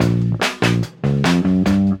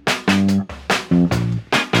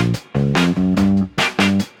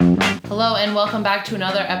welcome back to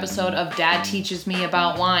another episode of Dad Teaches Me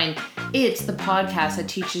About Wine. It's the podcast that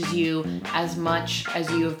teaches you as much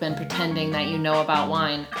as you have been pretending that you know about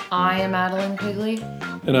wine. I am Madeline Quigley.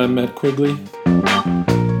 And I'm Matt Quigley.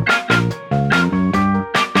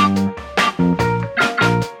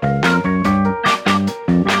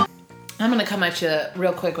 I'm going to come at you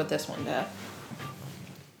real quick with this one, Dad.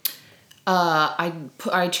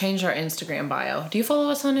 I changed our Instagram bio. Do you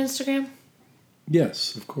follow us on Instagram?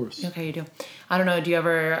 Yes, of course. Okay, you do. I don't know. Do you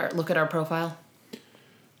ever look at our profile?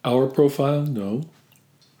 Our profile? No.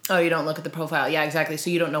 Oh, you don't look at the profile. Yeah, exactly. So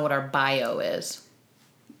you don't know what our bio is.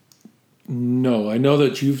 No, I know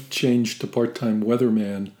that you've changed to part-time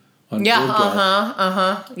weatherman on Yeah,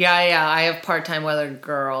 Board Yeah. I have part-time weather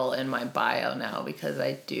girl in my bio now because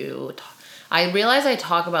I do. I realize I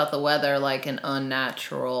talk about the weather like an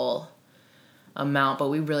unnatural amount, but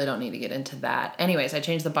we really don't need to get into that. Anyways, I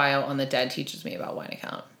changed the bio on the Dad Teaches Me About Wine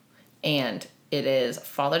account. And it is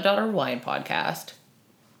Father-Daughter Wine Podcast.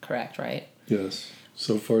 Correct, right? Yes.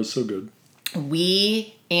 So far, so good.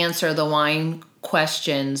 We answer the wine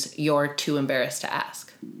questions you're too embarrassed to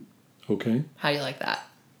ask. Okay. How do you like that?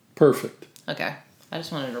 Perfect. Okay. I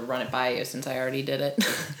just wanted to run it by you since I already did it.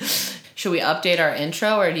 Should we update our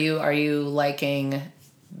intro, or are you liking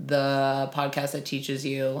the podcast that teaches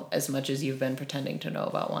you as much as you've been pretending to know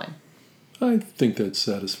about wine? I think that's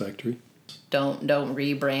satisfactory. Don't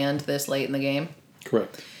rebrand this late in the game.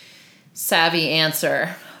 Correct. Savvy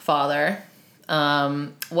answer, Father.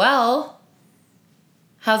 Well,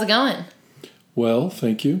 how's it going? Well,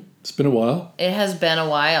 thank you. It's been a while. It has been a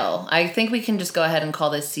while. I think we can just go ahead and call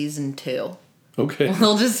this season 2. Okay.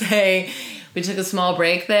 We'll just say we took a small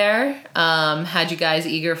break there, had you guys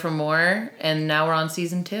eager for more, and now we're on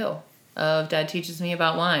season 2 of Dad Teaches Me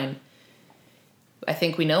About Wine. I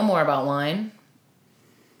think we know more about wine.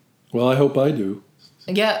 Well, I hope I do.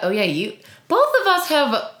 Yeah, you. Both of us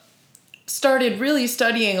have started really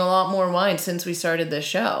studying a lot more wine since we started this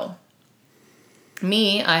show.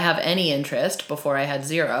 Me, I have any interest before I had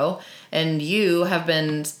zero, and you have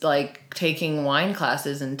been like taking wine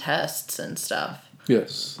classes and tests and stuff.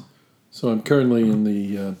 Yes. So I'm currently in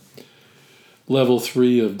the level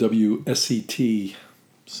 3 of WSET,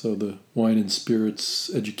 so the Wine and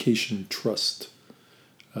Spirits Education Trust.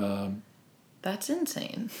 That's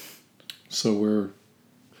insane. So we're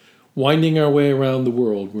winding our way around the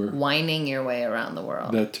world. We're Whining your way around the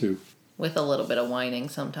world. that too. With a little bit of whining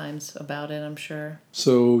sometimes about it, I'm sure.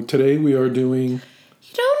 So today we are doing...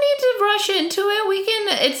 You don't need to rush into it.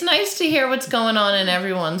 It's nice to hear what's going on in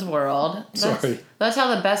everyone's world. That's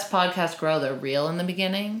how the best podcasts grow. They're real in the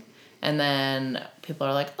beginning. And then people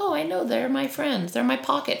are like, oh, I know they're my friends. They're my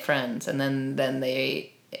pocket friends. And then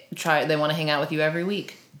they want to hang out with you every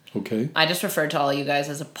week. Okay. I just referred to all you guys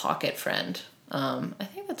as a pocket friend. I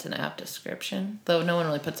think that's an apt description. Though no one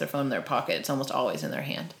really puts their phone in their pocket. It's almost always in their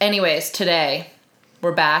hand. Anyways, today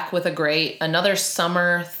we're back with another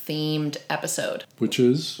summer-themed episode.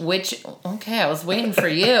 Okay, I was waiting for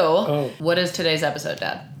you. Oh. What is today's episode,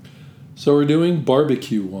 Dad? So we're doing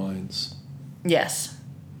barbecue wines. Yes,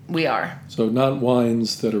 we are. So not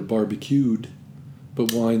wines that are barbecued,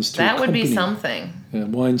 but wines to accompany. That would be something.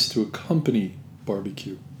 And wines to accompany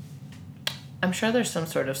barbecue. I'm sure there's some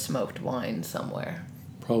sort of smoked wine somewhere.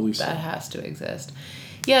 Probably so. That has to exist.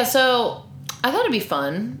 Yeah, so I thought it'd be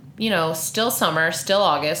fun. You know, still summer, still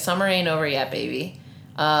August. Summer ain't over yet, baby.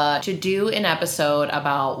 To do an episode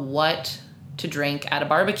about what to drink at a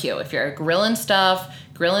barbecue. If you're grilling stuff,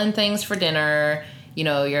 grilling things for dinner, you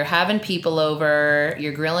know, you're having people over,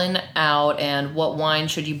 you're grilling out, and what wine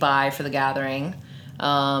should you buy for the gathering?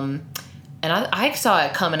 And I saw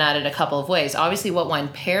it coming at it a couple of ways. Obviously, what wine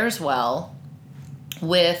pairs well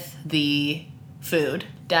with the food.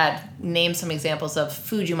 Dad, name some examples of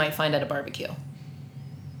food you might find at a barbecue.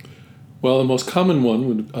 Well, the most common one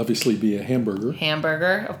would obviously be a hamburger.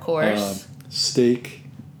 Hamburger, of course. Steak.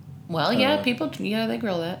 Well, yeah, they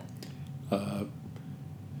grill that.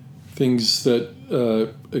 Things that,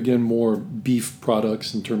 again, more beef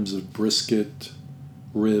products in terms of brisket,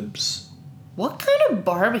 ribs. What kind of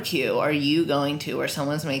barbecue are you going to where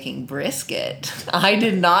someone's making brisket? I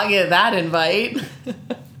did not get that invite.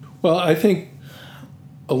 Well, I think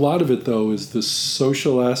a lot of it, though, is the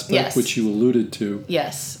social aspect, yes. which you alluded to.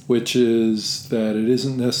 Yes. Which is that it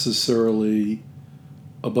isn't necessarily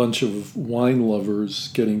a bunch of wine lovers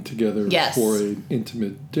getting together yes. for an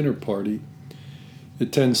intimate dinner party.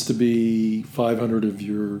 It tends to be 500 of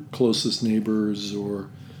your closest neighbors or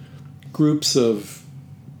groups of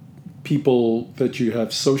people that you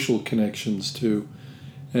have social connections to,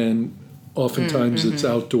 and oftentimes it's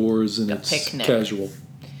outdoors and it's picnic. casual.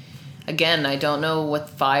 Again, I don't know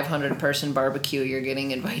what 500-person barbecue you're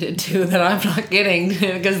getting invited to that I'm not getting,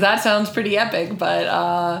 because that sounds pretty epic.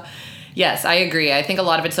 But yes, I agree. I think a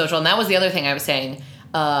lot of it's social. And that was the other thing I was saying.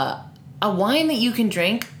 A wine that you can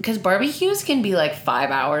drink, because barbecues can be like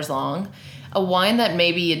 5 hours long. A wine that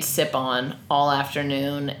maybe you'd sip on all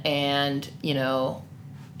afternoon and,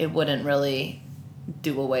 it wouldn't really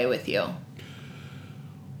do away with you.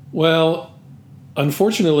 Well,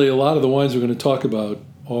 unfortunately, a lot of the wines we're going to talk about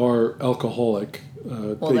are alcoholic.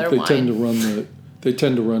 They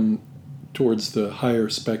tend to run towards the higher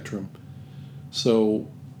spectrum. So,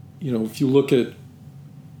 if you look at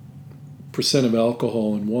percent of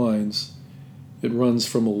alcohol in wines, it runs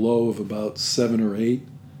from a low of about 7 or 8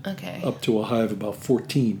 up to a high of about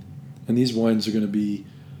 14. And these wines are going to be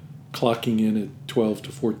clocking in at 12 to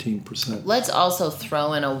 14%. Let's also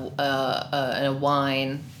throw in a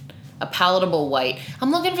wine, a palatable white. I'm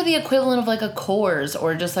looking for the equivalent of like a Coors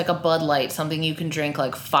or just like a Bud Light, something you can drink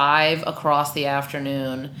like 5 across the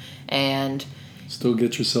afternoon and still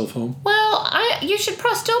get yourself home. Well, you should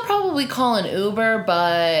still probably call an Uber,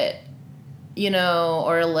 but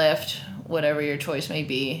or a Lyft, whatever your choice may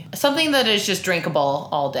be. Something that is just drinkable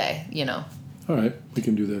all day, All right, we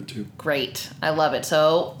can do that too. Great. I love it.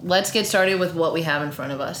 So let's get started with what we have in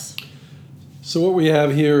front of us. So what we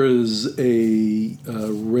have here is a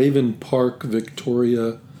Raven Park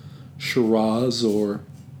Victoria Shiraz, or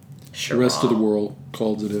the rest of the world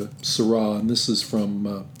calls it a Syrah. And this is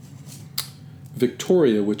from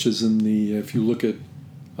Victoria, which is in the, if you look at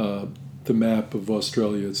the map of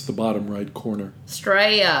Australia, it's the bottom right corner.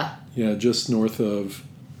 Australia. Yeah, just north of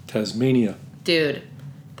Tasmania. Dude,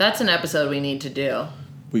 that's an episode we need to do.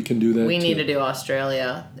 We can do that We need to do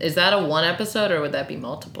Australia. Is that a one episode or would that be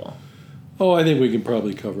multiple? Oh, I think we can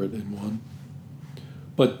probably cover it in one.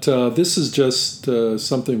 But this is just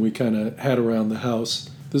something we kind of had around the house.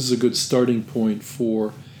 This is a good starting point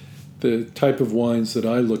for the type of wines that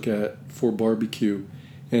I look at for barbecue.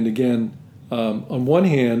 And again, on one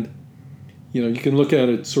hand, you can look at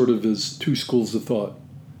it sort of as two schools of thought.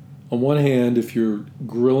 On one hand, if you're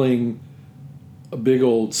grilling a big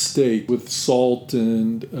old steak with salt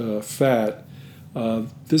and fat,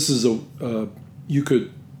 this is you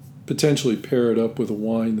could potentially pair it up with a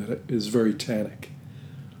wine that is very tannic.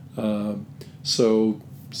 So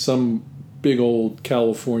some big old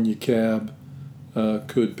California cab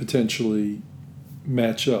could potentially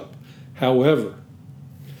match up. However,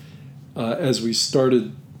 as we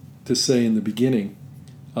started to say in the beginning,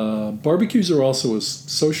 barbecues are also a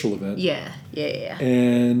social event. Yeah.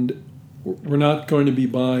 And we're not going to be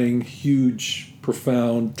buying huge,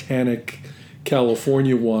 profound, tannic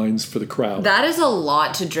California wines for the crowd. That is a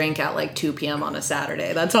lot to drink at like 2 p.m. on a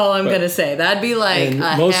Saturday. That's all I'm going to say. That'd be like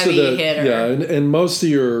a heavy hitter. Yeah, and most of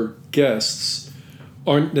your guests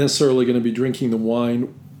aren't necessarily going to be drinking the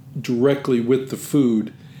wine directly with the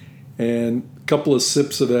food. And a couple of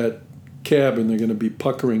sips of that cab and they're going to be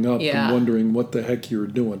puckering up and wondering what the heck you're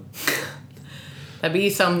doing.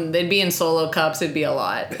 They'd be in solo cups. It'd be a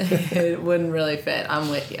lot. It wouldn't really fit.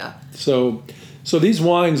 I'm with you. So these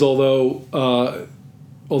wines, although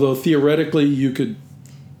theoretically you could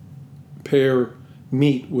pair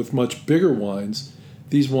meat with much bigger wines,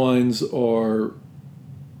 these wines are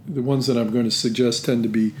the ones that I'm going to suggest tend to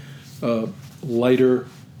be lighter,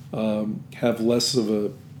 have less of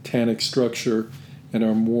a tannic structure, and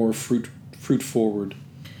are more fruit forward.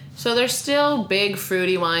 So they're still big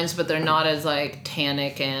fruity wines, but they're not as like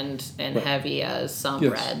tannic and right. heavy as some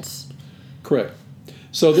reds. Correct.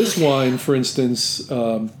 So this wine, for instance...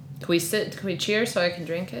 Can we cheers so I can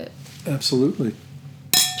drink it? Absolutely.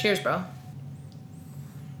 Cheers, bro.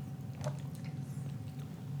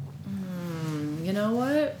 You know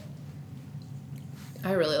what?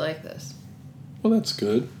 I really like this. Well, that's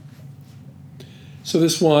good. So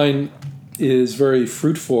this wine is very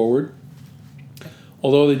fruit forward,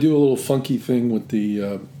 although they do a little funky thing with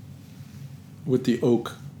the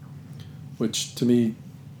oak, which to me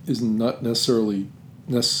is not necessarily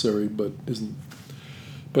necessary, but isn't.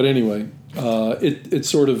 But anyway, it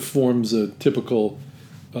sort of forms a typical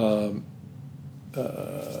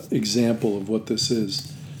example of what this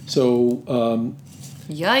is. So.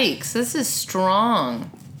 Yikes! This is strong.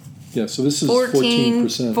 Yeah, so this is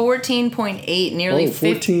 14%. 14.8, nearly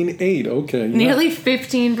 14.8, okay. Yeah. Nearly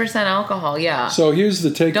 15% alcohol, yeah. So here's the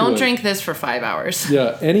takeaway. Don't drink this for 5 hours.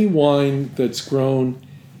 Yeah, any wine that's grown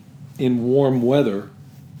in warm weather.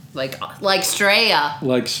 Like Straya.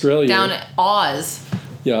 Like Australia. Down at Oz.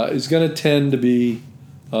 Yeah, is going to tend to be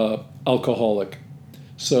alcoholic.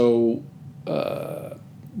 So the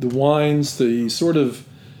wines, the sort of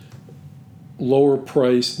lower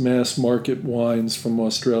priced mass market wines from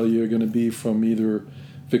Australia are going to be from either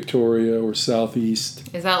Victoria or Southeast.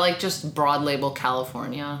 Is that like just broad label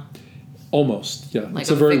California? Almost, yeah. Like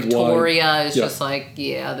it's a very Victoria wide, is just like,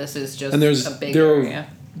 yeah, this is just and a big area.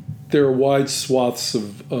 There are wide swaths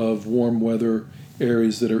of warm weather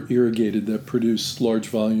areas that are irrigated that produce large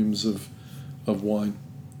volumes of wine.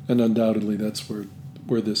 And undoubtedly that's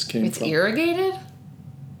where this came It's from. irrigated?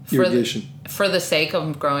 Irrigation. For the sake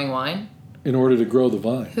of growing wine? In order to grow the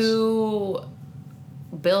vines. Who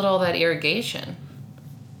built all that irrigation?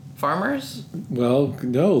 Farmers? Well,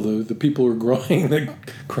 no, the people who are growing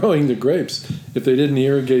the grapes. If they didn't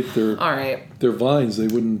irrigate All right. their vines, they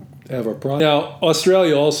wouldn't have our product. Now,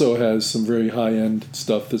 Australia also has some very high-end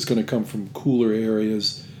stuff that's going to come from cooler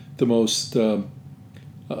areas. The most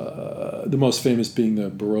famous being the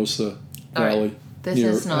Barossa Valley. Right. This near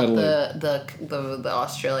is not Adelaide. the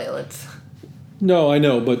Australia. Let's. No, I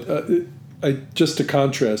know, but just to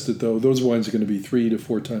contrast it, though, those wines are going to be 3 to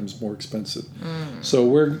 4 times more expensive.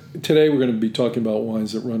 So today we're going to be talking about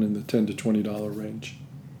wines that run in the $10 to $20 range.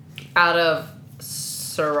 Out of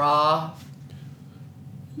Syrah.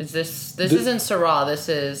 This isn't Syrah. This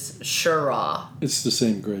is Shiraz. It's the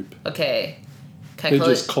same grape. Okay. They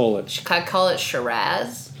just call it. Can I call it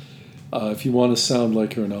Shiraz? If you want to sound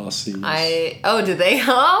like you're an Aussie. Do they?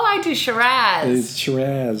 Oh, I do Shiraz. It's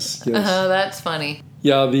Shiraz, yes. That's funny.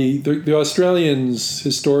 Yeah, the Australians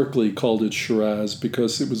historically called it Shiraz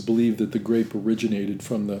because it was believed that the grape originated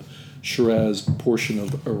from the Shiraz portion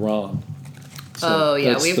of Iran. So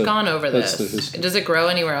we've gone over that's this. The history. Does it grow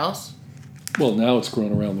anywhere else? Well, now it's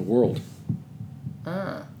grown around the world.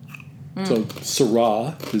 So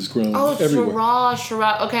Syrah is grown everywhere.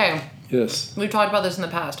 Shiraz. Okay. Yes. We've talked about this in the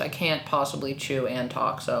past. I can't possibly chew and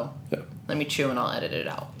talk, so let me chew and I'll edit it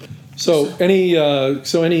out. So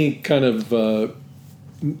any kind of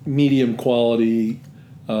medium quality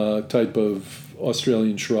type of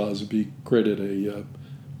Australian Shiraz would be great at a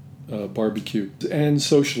barbecue and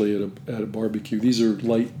socially at a barbecue. These are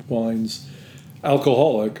light wines,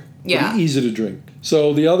 alcoholic, but easy to drink.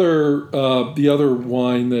 So the other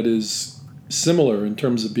wine that is similar in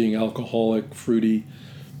terms of being alcoholic, fruity,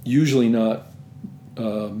 usually not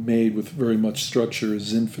made with very much structure,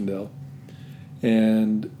 is Zinfandel.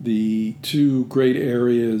 And the two great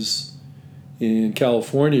areas in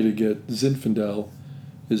California to get Zinfandel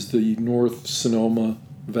is the North Sonoma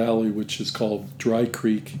Valley, which is called Dry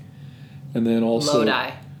Creek, and then also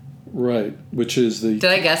Lodi. Right, which is the... Did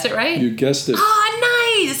I guess it right? You guessed it.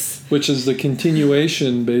 Oh, nice! Which is the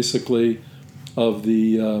continuation, basically, of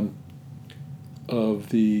the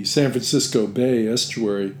San Francisco Bay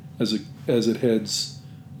estuary as it heads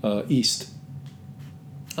east.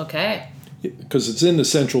 Okay. Because it's in the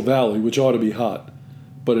Central Valley, which ought to be hot,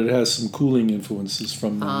 but it has some cooling influences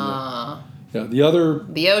from the other...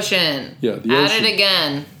 The ocean. Yeah, the At ocean. it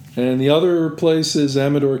again. And the other place is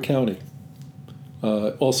Amador County,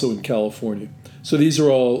 also in California. So these are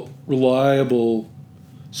all reliable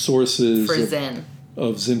sources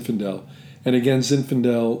of Zinfandel. And again,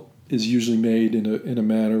 Zinfandel is usually made in a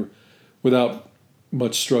manner without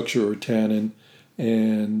much structure or tannin,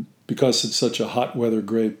 and because it's such a hot weather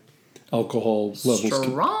grape, alcohol levels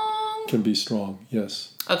can be strong.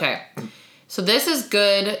 Yes. Okay, so this is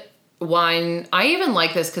good wine. I even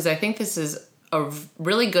like this because I think this is a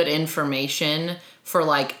really good information for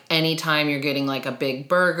like anytime you're getting like a big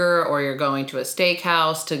burger or you're going to a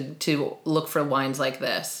steakhouse to look for wines like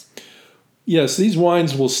this. Yes, these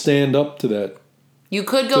wines will stand up to that. You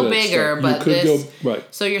could go bigger, stuff. but this... Right.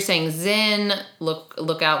 So you're saying Zin,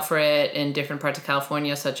 look out for it in different parts of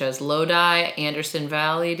California, such as Lodi, Anderson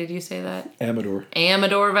Valley. Did you say that? Amador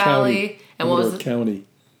Valley. County. And Amador what was County.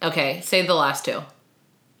 Okay, say the last two.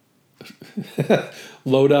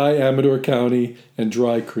 Lodi, Amador County, and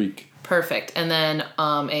Dry Creek. Perfect. And then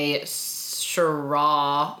a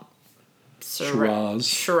Shiraz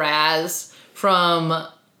from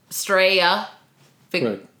Straya.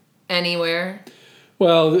 Right. Anywhere.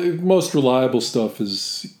 Well, the most reliable stuff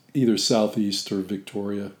is either Southeast or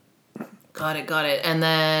Victoria. Got it. And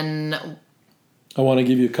then... I want to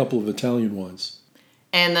give you a couple of Italian wines.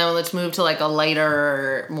 And then let's move to like a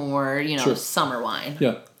lighter, more, Sure. summer wine.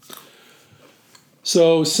 Yeah.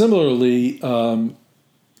 So similarly,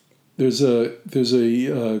 there's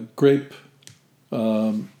a grape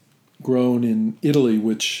grown in Italy,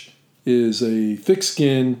 which is a thick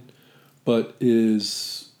skin, but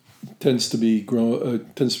tends to be grown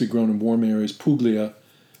in warm areas. Puglia,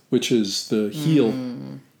 which is the heel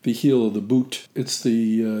of the boot. It's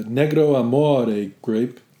the Negro Amore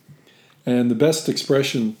grape, and the best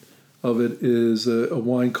expression of it is a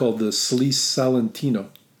wine called the Salice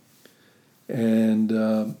Salentino. and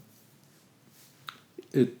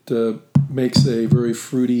it makes a very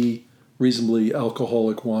fruity, reasonably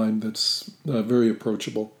alcoholic wine that's very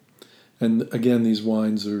approachable. And again, these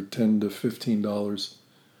wines are $10 to $15,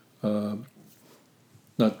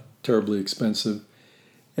 not terribly expensive.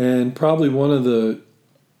 And probably one of the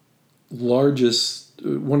wines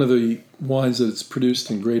that it's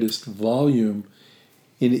produced in greatest volume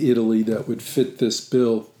in Italy that would fit this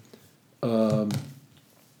bill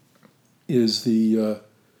is the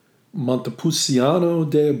Montepulciano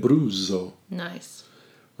d'Abruzzo. Nice.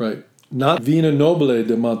 Right. Not Vino Nobile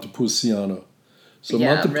de Montepulciano. So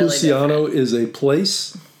Yeah, Montepulciano really is a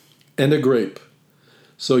place and a grape.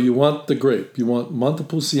 So you want the grape. You want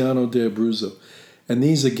Montepulciano d'Abruzzo. And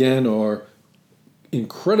these, again, are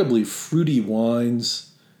incredibly fruity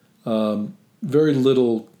wines, very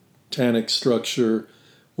little tannic structure,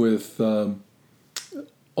 with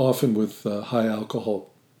often with high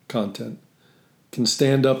alcohol content. Can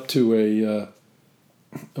stand up to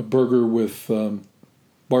a burger with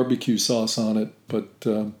barbecue sauce on it, but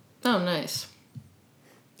Oh, nice.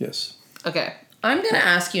 yes. Okay, I'm going to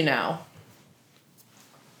ask you now.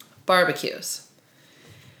 Barbecues.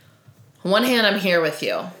 On one hand, I'm here with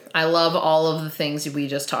you. I love all of the things we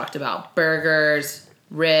just talked about. Burgers,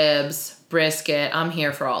 ribs, brisket. I'm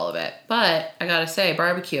here for all of it. But I gotta say,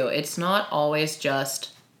 barbecue, it's not always just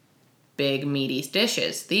big meaty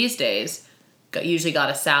dishes. These days, usually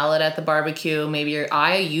got a salad at the barbecue.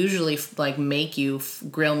 I usually make you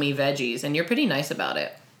grill me veggies, and you're pretty nice about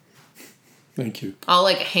it. Thank you. I'll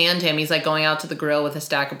hand him, he's going out to the grill with a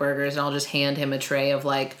stack of burgers, and I'll just hand him a tray of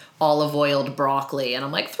olive oiled broccoli, and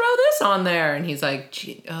I'm like, throw this on there, and he's like,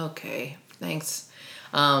 gee, okay, thanks.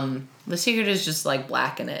 The secret is just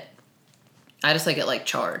blacken it. I just like it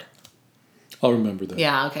charred. I'll remember that.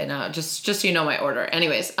 Yeah, okay, no, just so you know my order.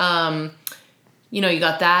 Anyways, you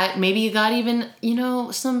got that. Maybe you got even,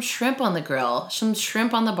 some shrimp on the grill, some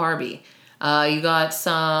shrimp on the Barbie. You got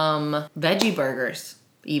some veggie burgers,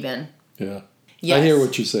 even. Yeah. Yes. I hear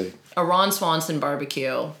what you say. A Ron Swanson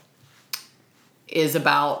barbecue is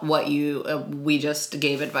about what we just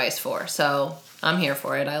gave advice for. So I'm here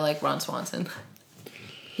for it. I like Ron Swanson.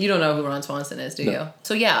 You don't know who Ron Swanson is, do you?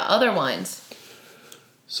 So yeah, other wines.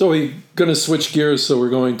 So we're going to switch gears. So we're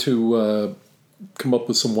going to come up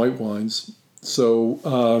with some white wines.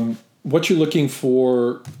 So what you're looking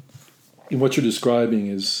for in what you're describing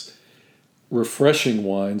is refreshing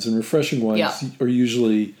wines. And refreshing wines are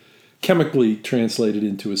usually chemically translated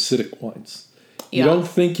into acidic wines. You don't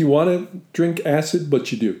think you want to drink acid,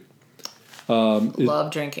 but you do. Love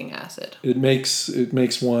drinking acid. It makes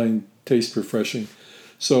wine taste refreshing.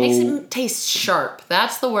 So makes it taste sharp.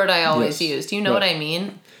 That's the word I always use. Do you know what I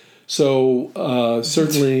mean? So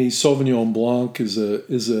certainly Sauvignon Blanc is a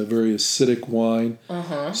very acidic wine.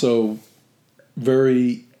 So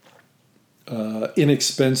very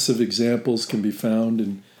inexpensive examples can be found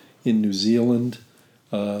in New Zealand.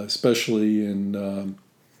 Especially in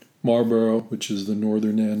Marlborough, which is the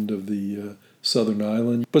northern end of the southern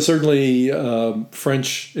island. But certainly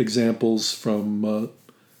French examples from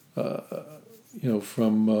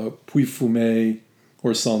Puy-Fumé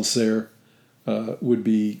or Sancerre would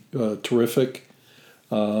be terrific.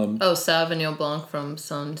 Sauvignon Blanc from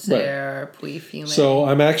Sancerre, right. Puy-Fumé. So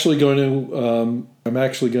I'm actually going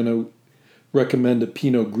to recommend a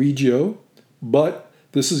Pinot Grigio, but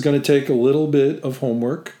this is going to take a little bit of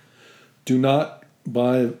homework. Do not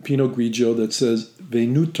buy a Pinot Grigio that says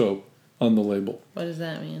Venuto on the label. What does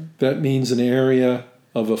that mean? That means an area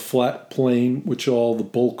of a flat plain which all the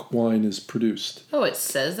bulk wine is produced. Oh, it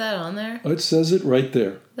says that on there? It says it right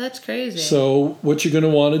there. That's crazy. So what you're going to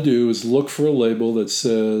want to do is look for a label that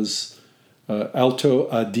says Alto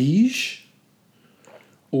Adige,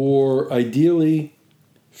 or ideally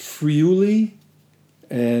Friuli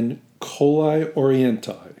and Colli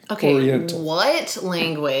Orientai. Okay, Oriental. What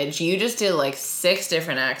language? You just did 6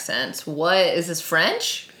 different accents. What, is this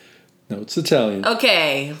French? No, it's Italian.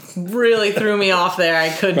 Okay, really threw me off there. I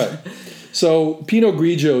couldn't. Right. So Pinot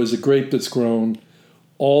Grigio is a grape that's grown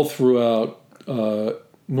all throughout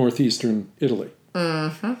northeastern Italy.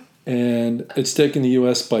 Mm-hmm. And it's taken the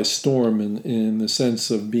U.S. by storm in the sense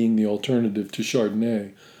of being the alternative to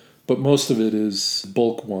Chardonnay. But most of it is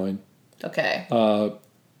bulk wine. Okay.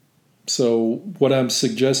 So what I'm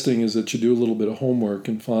suggesting is that you do a little bit of homework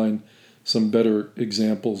and find some better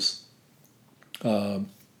examples. And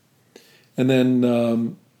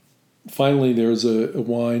then finally, there's a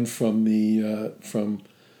wine from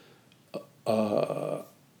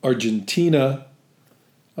Argentina,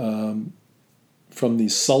 from the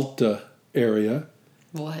Salta area,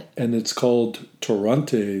 What? And it's called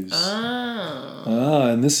Torrontes. Oh.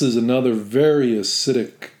 And this is another very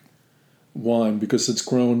acidic wine because it's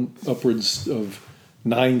grown upwards of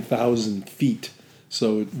 9,000 feet.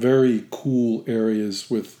 So very cool areas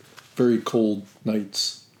with very cold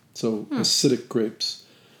nights. So acidic grapes.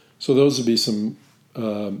 So those would be some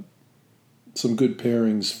good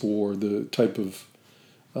pairings for the type of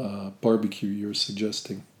barbecue you're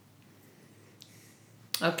suggesting.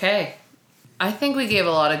 Okay. I think we gave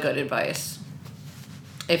a lot of good advice,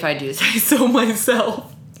 if I do say so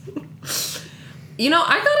myself. You know,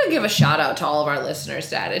 I gotta give a shout out to all of our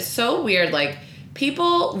listeners, Dad. It's so weird. Like,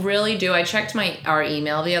 people really do. I checked our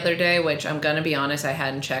email the other day, which I'm gonna be honest, I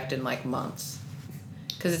hadn't checked in like months.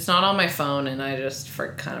 Because it's not on my phone, and I just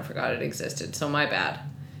kind of forgot it existed, so my bad.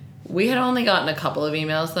 We had only gotten a couple of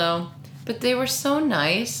emails, though, but they were so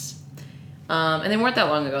nice. And they weren't that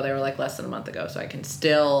long ago. They were like less than a month ago, so I can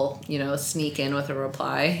still, sneak in with a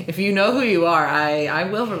reply. If you know who you are, I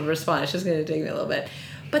will respond. It's just going to take me a little bit.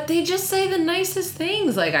 But they just say the nicest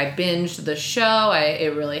things. Like, I binged the show.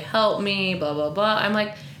 It really helped me, blah, blah, blah. I'm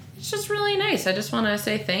like, it's just really nice. I just want to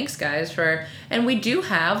say thanks, guys, and we do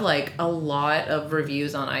have, like, a lot of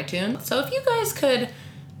reviews on iTunes. So if you guys could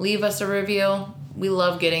leave us a review, we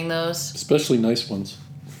love getting those. Especially nice ones.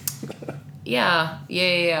 Yeah.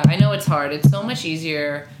 I know it's hard. It's so much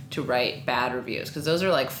easier to write bad reviews because those are,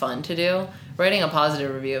 like, fun to do. Writing a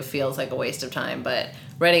positive review feels like a waste of time, but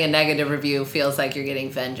writing a negative review feels like you're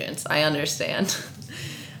getting vengeance. I understand.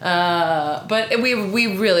 But we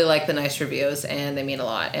really like the nice reviews, and they mean a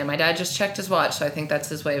lot. And my dad just checked his watch, so I think that's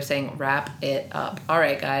his way of saying wrap it up. All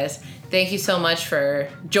right, guys. Thank you so much for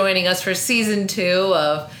joining us for season 2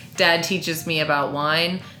 of Dad Teaches Me About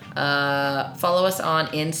Wine. Follow us on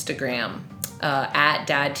Instagram at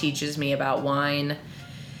Dad Teaches Me About Wine.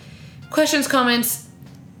 Questions, comments,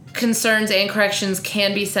 concerns, and corrections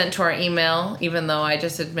can be sent to our email, even though I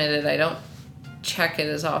just admitted I don't check it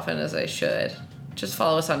as often as I should. Just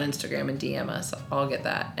follow us on Instagram and DM us. I'll get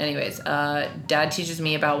that. Anyways, Dad Teaches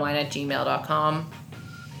Me About Wine at gmail.com.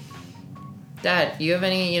 Dad, you have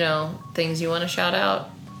any, things you want to shout out?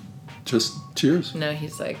 Just cheers. No,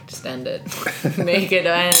 he's like, just end it. Make it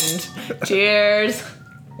end. Cheers.